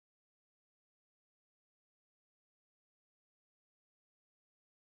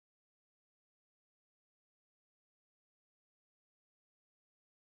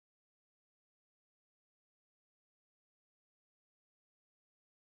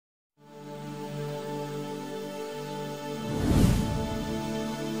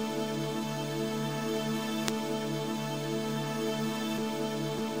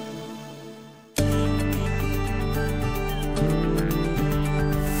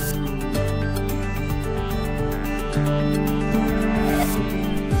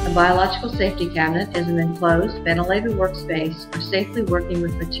A biological safety cabinet is an enclosed, ventilated workspace for safely working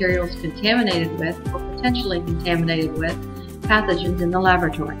with materials contaminated with or potentially contaminated with pathogens in the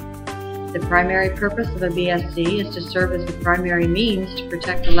laboratory. The primary purpose of a BSC is to serve as the primary means to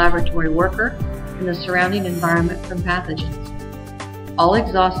protect the laboratory worker and the surrounding environment from pathogens. All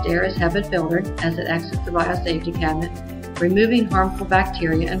exhaust air is HEPA filtered as it exits the biosafety cabinet, removing harmful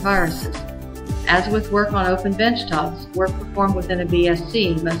bacteria and viruses. As with work on open benchtops, work performed within a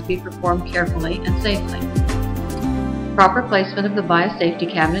BSC must be performed carefully and safely. Proper placement of the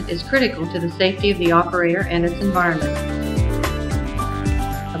biosafety cabinet is critical to the safety of the operator and its environment.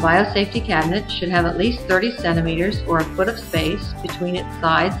 A biosafety cabinet should have at least 30 centimeters or a foot of space between its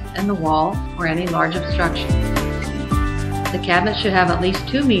sides and the wall or any large obstruction. The cabinet should have at least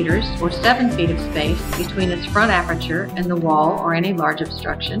 2 meters or 7 feet of space between its front aperture and the wall or any large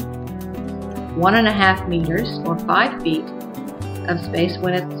obstruction, 1.5 meters or 5 feet of space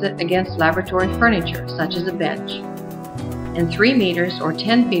when it's against laboratory furniture, such as a bench, and 3 meters or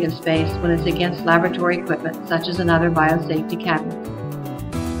 10 feet of space when it's against laboratory equipment, such as another biosafety cabinet.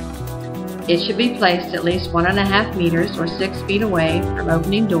 It should be placed at least 1.5 meters or 6 feet away from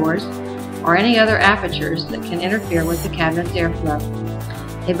opening doors or any other apertures that can interfere with the cabinet's airflow.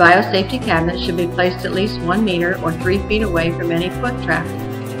 A biosafety cabinet should be placed at least 1 meter or 3 feet away from any foot traffic.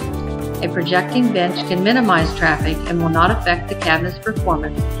 A projecting bench can minimize traffic and will not affect the cabinet's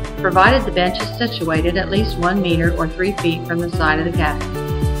performance, provided the bench is situated at least 1 meter or 3 feet from the side of the cabinet.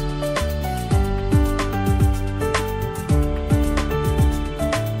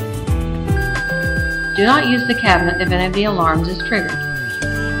 Do not use the cabinet if any of the alarms is triggered.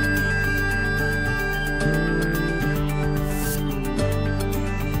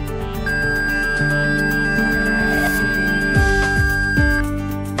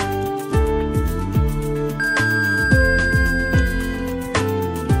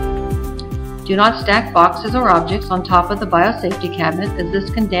 Do not stack boxes or objects on top of the biosafety cabinet, as this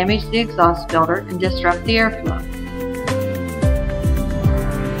can damage the exhaust filter and disrupt the airflow.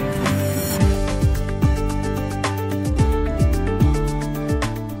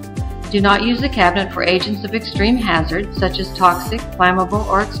 Do not use the cabinet for agents of extreme hazard, such as toxic, flammable,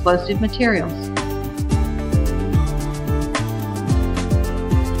 or explosive materials.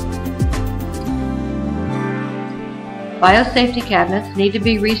 Biosafety cabinets need to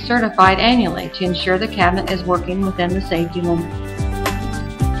be recertified annually to ensure the cabinet is working within the safety limit.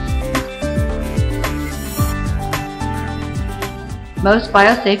 Most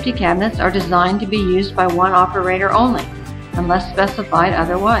biosafety cabinets are designed to be used by one operator only, unless specified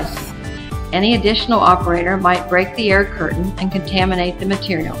otherwise. Any additional operator might break the air curtain and contaminate the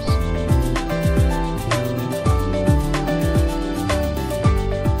materials.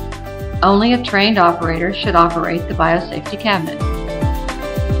 Only a trained operator should operate the biosafety cabinet.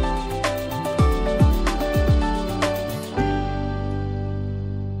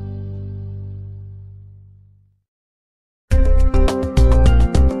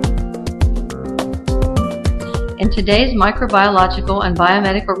 In today's microbiological and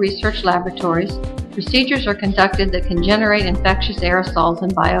biomedical research laboratories, procedures are conducted that can generate infectious aerosols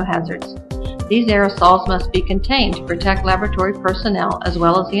and biohazards. These aerosols must be contained to protect laboratory personnel as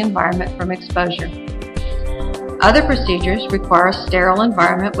well as the environment from exposure. Other procedures require a sterile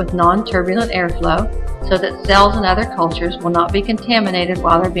environment with non-turbulent airflow so that cells and other cultures will not be contaminated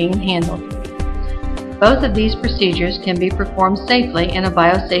while they're being handled. Both of these procedures can be performed safely in a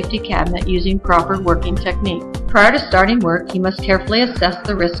biosafety cabinet using proper working technique. Prior to starting work, you must carefully assess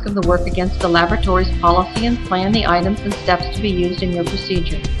the risk of the work against the laboratory's policy and plan the items and steps to be used in your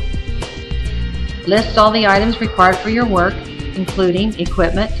procedure. List all the items required for your work, including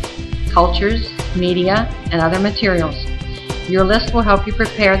equipment, cultures, media, and other materials. Your list will help you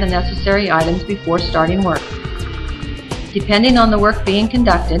prepare the necessary items before starting work. Depending on the work being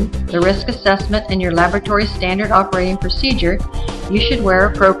conducted, the risk assessment, and your laboratory standard operating procedure, you should wear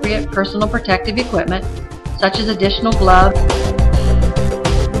appropriate personal protective equipment, such as additional gloves,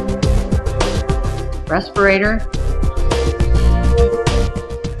 respirator,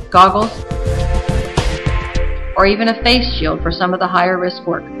 goggles, or even a face shield for some of the higher risk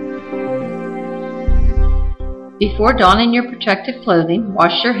work. Before donning your protective clothing,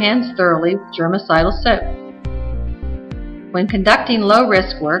 wash your hands thoroughly with germicidal soap. When conducting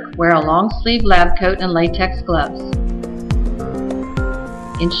low-risk work, wear a long-sleeve lab coat and latex gloves.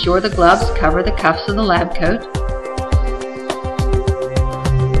 Ensure the gloves cover the cuffs of the lab coat.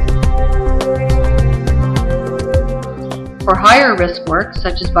 For higher risk work,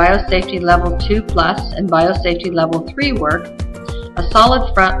 such as Biosafety Level 2+ and Biosafety Level 3 work, A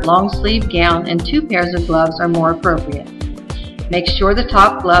solid front long-sleeve gown and 2 pairs of gloves are more appropriate. Make sure the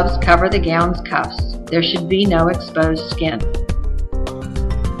top gloves cover the gown's cuffs. There should be no exposed skin.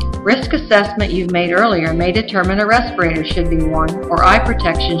 Risk assessment you've made earlier may determine a respirator should be worn or eye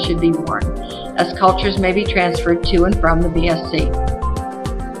protection should be worn, as cultures may be transferred to and from the BSC.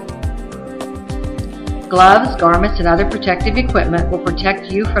 Gloves, garments, and other protective equipment will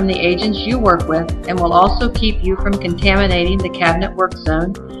protect you from the agents you work with and will also keep you from contaminating the cabinet work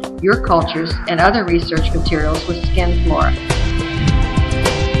zone, your cultures, and other research materials with skin flora.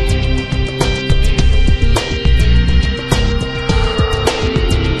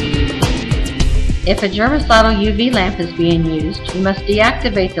 If a germicidal UV lamp is being used, you must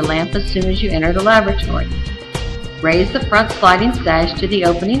deactivate the lamp as soon as you enter the laboratory. Raise the front sliding sash to the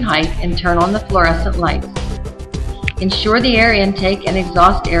opening height and turn on the fluorescent lights. Ensure the air intake and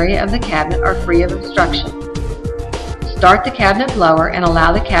exhaust area of the cabinet are free of obstruction. Start the cabinet blower and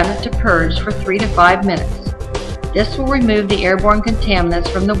allow the cabinet to purge for 3 to 5 minutes. This will remove the airborne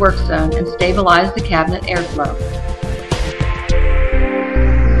contaminants from the work zone and stabilize the cabinet airflow.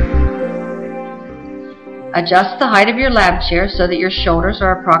 Adjust the height of your lab chair so that your shoulders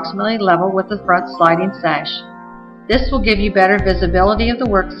are approximately level with the front sliding sash. This will give you better visibility of the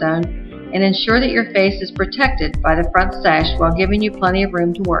work zone and ensure that your face is protected by the front sash while giving you plenty of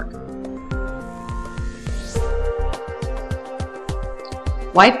room to work.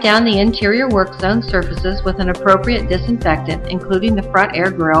 Wipe down the interior work zone surfaces with an appropriate disinfectant, including the front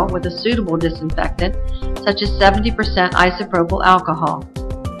air grill with a suitable disinfectant, such as 70% isopropyl alcohol.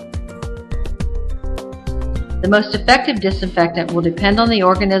 The most effective disinfectant will depend on the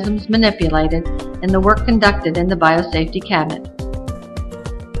organisms manipulated and the work conducted in the biosafety cabinet.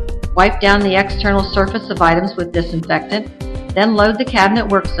 Wipe down the external surface of items with disinfectant, then load the cabinet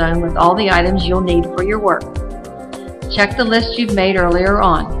work zone with all the items you'll need for your work. Check the list you've made earlier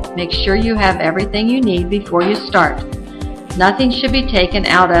on. Make sure you have everything you need before you start. Nothing should be taken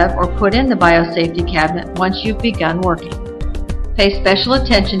out of or put in the biosafety cabinet once you've begun working. Pay special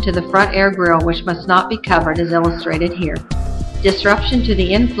attention to the front air grill, which must not be covered as illustrated here. Disruption to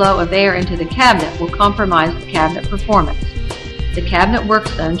the inflow of air into the cabinet will compromise the cabinet performance. The cabinet work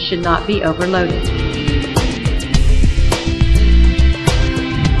zone should not be overloaded.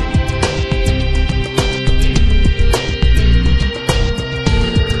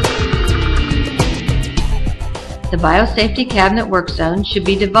 The biosafety cabinet work zone should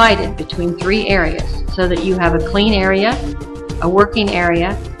be divided between 3 areas so that you have a clean area, a working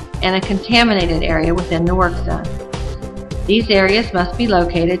area, and a contaminated area within the work zone. These areas must be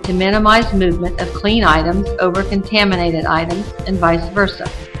located to minimize movement of clean items over contaminated items and vice versa.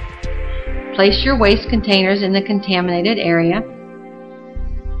 Place your waste containers in the contaminated area.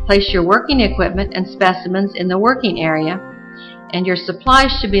 Place your working equipment and specimens in the working area, and your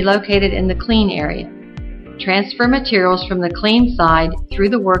supplies should be located in the clean area. Transfer materials from the clean side through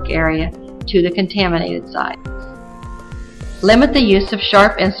the work area to the contaminated side. Limit the use of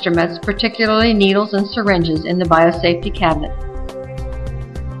sharp instruments, particularly needles and syringes, in the biosafety cabinet.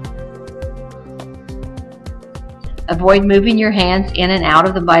 Avoid moving your hands in and out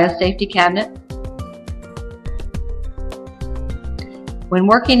of the biosafety cabinet. When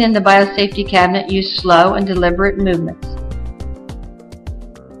working in the biosafety cabinet, use slow and deliberate movements.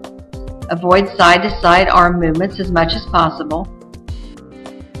 Avoid side-to-side arm movements as much as possible.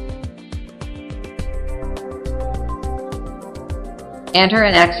 Enter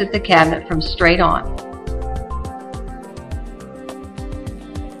and exit the cabinet from straight on.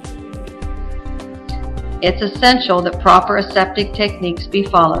 It's essential that proper aseptic techniques be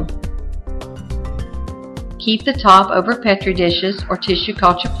followed. Keep the top over Petri dishes or tissue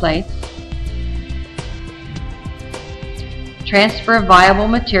culture plates. Transfer viable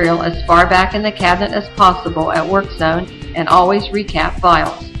material as far back in the cabinet as possible at work zone and always recap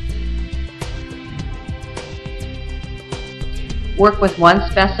vials. Work with one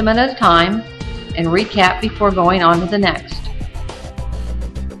specimen at a time and recap before going on to the next.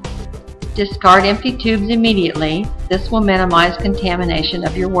 Discard empty tubes immediately. This will minimize contamination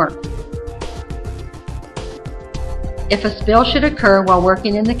of your work. If a spill should occur while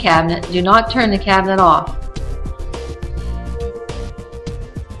working in the cabinet, do not turn the cabinet off.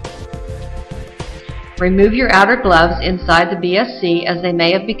 Remove your outer gloves inside the BSC as they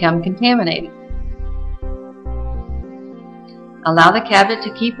may have become contaminated. Allow the cabinet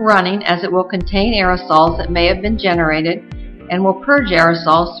to keep running as it will contain aerosols that may have been generated and will purge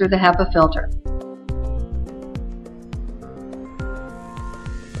aerosols through the HEPA filter.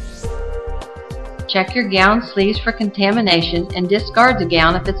 Check your gown sleeves for contamination and discard the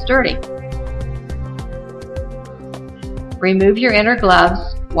gown if it's dirty. Remove your inner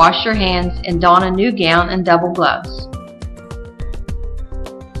gloves, wash your hands, and don a new gown and double gloves.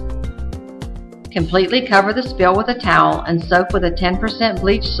 Completely cover the spill with a towel and soak with a 10%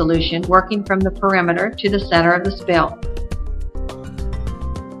 bleach solution working from the perimeter to the center of the spill.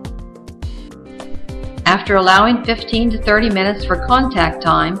 After allowing 15 to 30 minutes for contact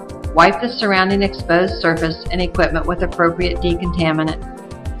time, wipe the surrounding exposed surface and equipment with appropriate decontaminant.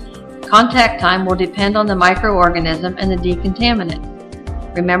 Contact time will depend on the microorganism and the decontaminant.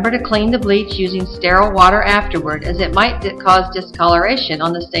 Remember to clean the bleach using sterile water afterward, as it might cause discoloration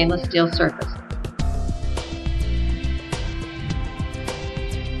on the stainless steel surface.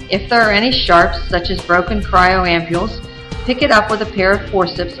 If there are any sharps, such as broken cryoampules, pick it up with a pair of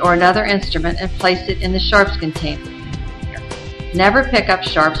forceps or another instrument and place it in the sharps container. Never pick up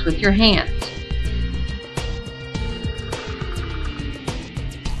sharps with your hands.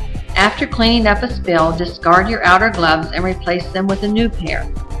 After cleaning up a spill, discard your outer gloves and replace them with a new pair.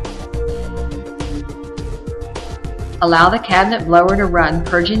 Allow the cabinet blower to run,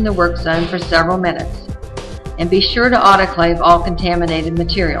 purging the work zone for several minutes. And be sure to autoclave all contaminated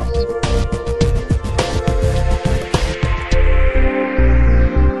materials.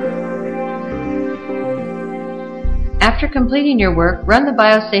 After completing your work, run the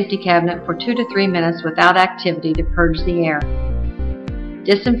biosafety cabinet for 2 to 3 minutes without activity to purge the air.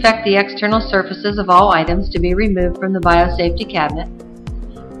 Disinfect the external surfaces of all items to be removed from the biosafety cabinet.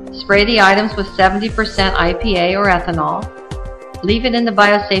 Spray the items with 70% IPA or ethanol. Leave it in the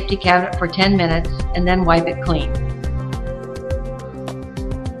biosafety cabinet for 10 minutes and then wipe it clean.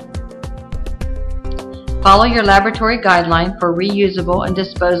 Follow your laboratory guideline for reusable and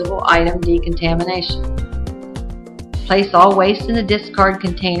disposable item decontamination. Place all waste in the discard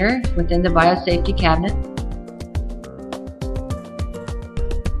container within the biosafety cabinet.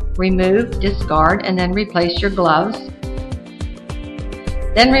 Remove, discard, and then replace your gloves.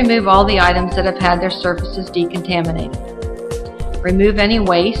 Then remove all the items that have had their surfaces decontaminated. Remove any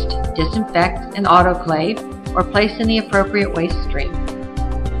waste, disinfect, and autoclave, or place in the appropriate waste stream.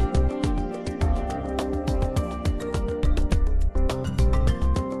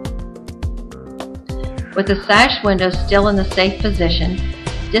 With the sash window still in the safe position,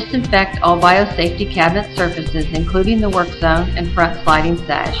 disinfect all biosafety cabinet surfaces, including the work zone and front sliding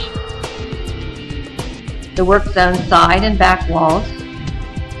sash, the work zone side and back walls,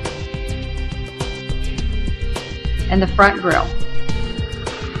 and the front grille.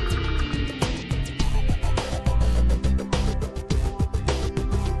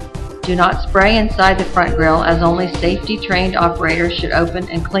 Do not spray inside the front grille, as only safety-trained operators should open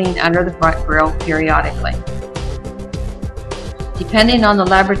and clean under the front grille periodically. Depending on the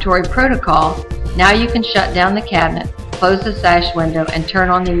laboratory protocol, now you can shut down the cabinet, close the sash window, and turn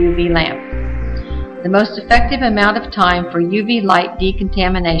on the UV lamp. The most effective amount of time for UV light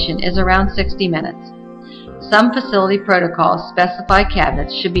decontamination is around 60 minutes. Some facility protocols specify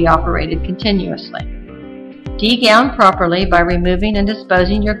cabinets should be operated continuously. Degown properly by removing and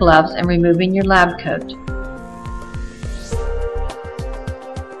disposing your gloves and removing your lab coat.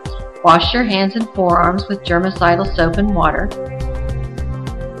 Wash your hands and forearms with germicidal soap and water.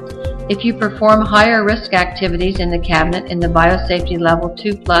 If you perform higher risk activities in the cabinet in the Biosafety Level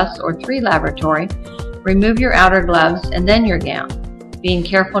 2+ or 3 laboratory, remove your outer gloves and then your gown, being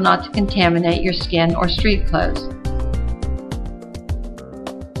careful not to contaminate your skin or street clothes.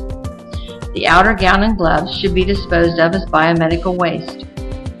 The outer gown and gloves should be disposed of as biomedical waste.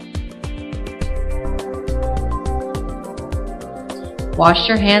 Wash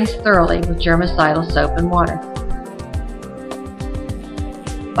your hands thoroughly with germicidal soap and water.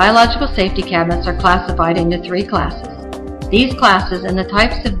 Biological safety cabinets are classified into 3 classes. These classes and the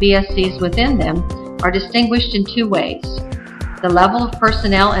types of BSCs within them are distinguished in 2 ways: the level of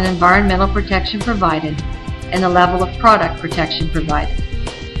personnel and environmental protection provided, and the level of product protection provided.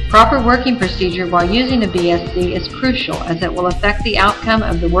 Proper working procedure while using a BSC is crucial, as it will affect the outcome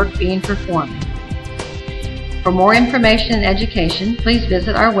of the work being performed. For more information and education, please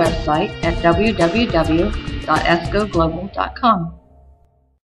visit our website at www.escoglobal.com.